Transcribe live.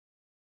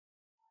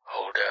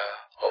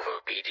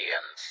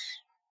obedience.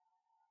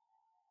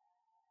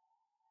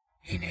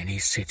 In any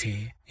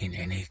city, in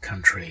any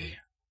country,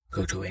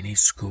 go to any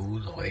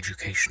school or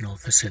educational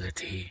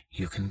facility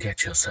you can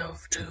get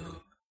yourself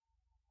to.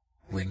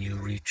 When you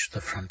reach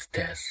the front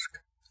desk,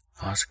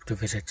 ask to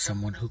visit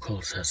someone who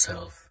calls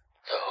herself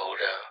the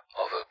Holder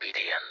of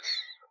Obedience.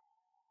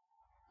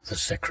 The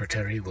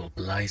secretary will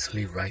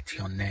blithely write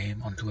your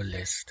name onto a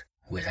list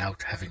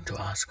without having to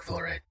ask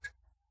for it,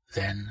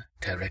 then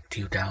direct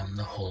you down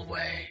the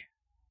hallway.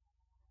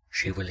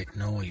 She will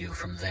ignore you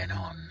from then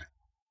on,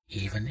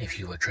 even if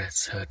you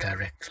address her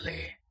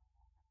directly.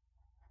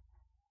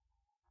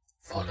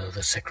 Follow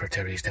the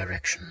secretary's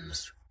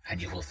directions,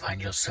 and you will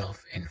find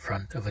yourself in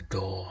front of a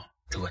door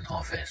to an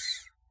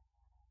office.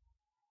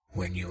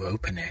 When you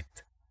open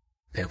it,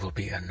 there will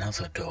be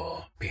another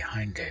door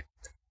behind it.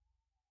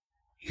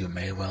 You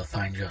may well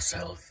find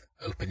yourself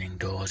opening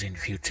doors in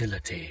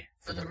futility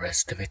for the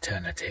rest of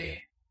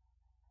eternity.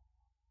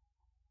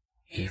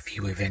 If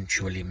you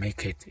eventually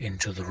make it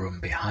into the room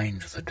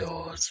behind the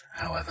doors,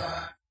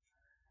 however,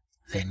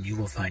 then you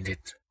will find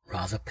it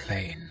rather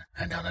plain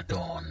and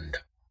unadorned.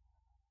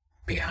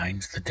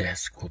 Behind the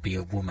desk will be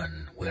a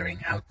woman wearing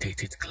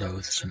outdated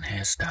clothes and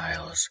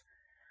hairstyles,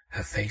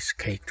 her face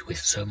caked with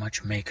so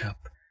much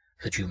makeup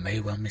that you may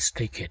well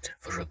mistake it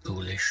for a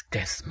ghoulish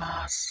death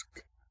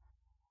mask.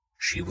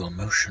 She will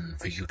motion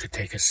for you to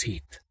take a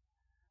seat,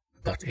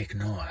 but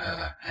ignore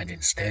her and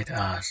instead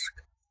ask,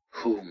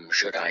 "Whom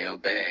should I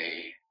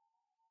obey?"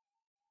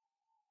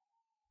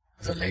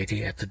 The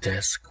lady at the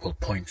desk will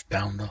point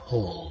down the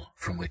hall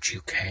from which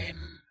you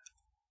came.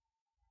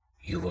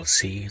 You will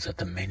see that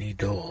the many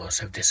doors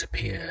have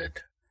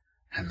disappeared,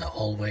 and the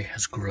hallway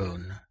has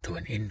grown to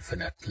an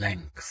infinite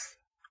length.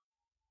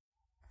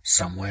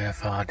 Somewhere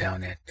far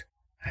down it,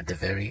 at the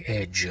very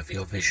edge of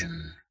your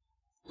vision,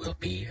 will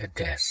be a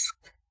desk.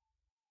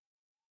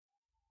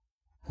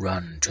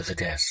 Run to the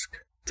desk,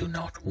 do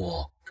not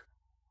walk.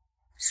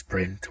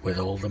 Sprint with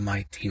all the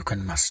might you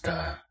can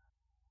muster.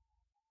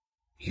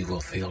 You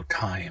will feel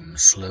time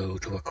slow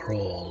to a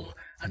crawl,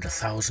 and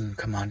 1,000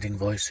 commanding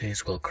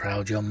voices will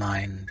crowd your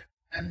mind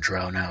and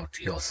drown out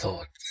your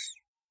thoughts.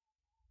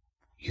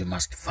 You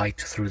must fight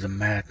through the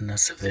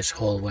madness of this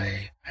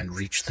hallway and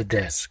reach the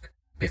desk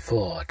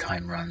before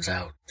time runs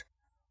out,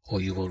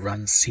 or you will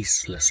run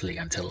ceaselessly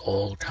until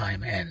all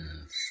time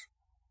ends.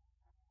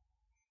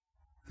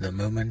 The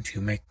moment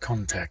you make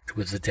contact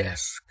with the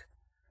desk,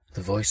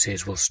 the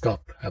voices will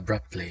stop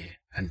abruptly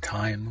and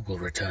time will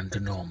return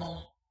to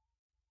normal.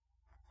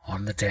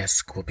 On the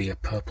desk will be a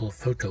purple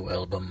photo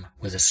album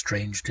with a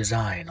strange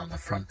design on the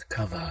front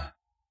cover.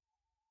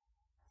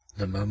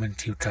 The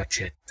moment you touch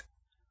it,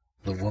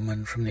 the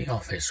woman from the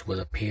office will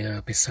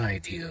appear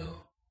beside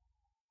you.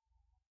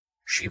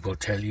 She will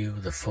tell you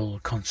the full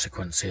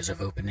consequences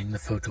of opening the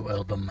photo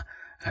album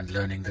and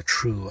learning the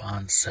true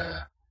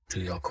answer to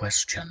your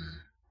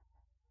question.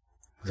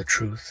 The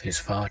truth is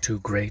far too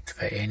great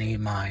for any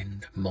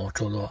mind,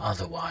 mortal or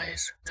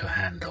otherwise, to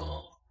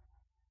handle.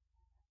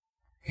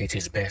 It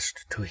is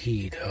best to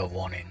heed her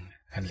warning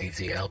and leave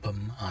the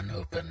album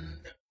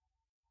unopened.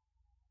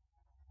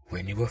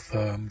 When you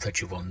affirm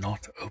that you will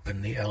not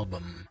open the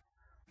album,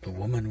 the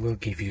woman will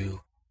give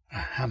you a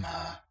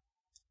hammer.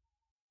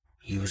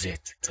 Use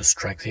it to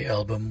strike the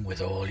album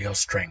with all your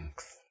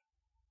strength.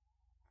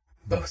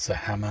 Both the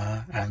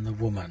hammer and the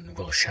woman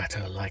will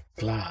shatter like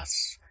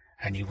glass,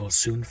 and you will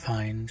soon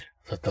find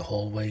that the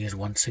hallway is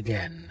once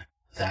again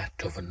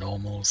that of a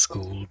normal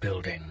school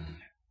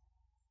building.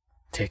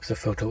 Take the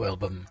photo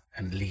album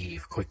and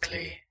leave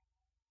quickly.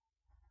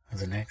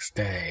 The next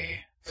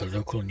day, the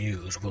local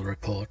news will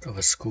report of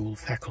a school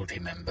faculty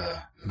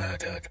member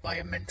murdered by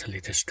a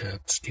mentally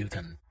disturbed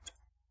student.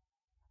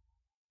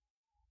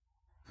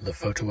 The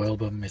photo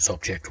album is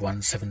Object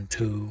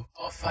 172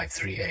 of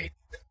 538.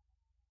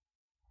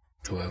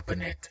 To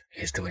open it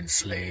is to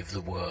enslave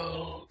the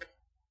world.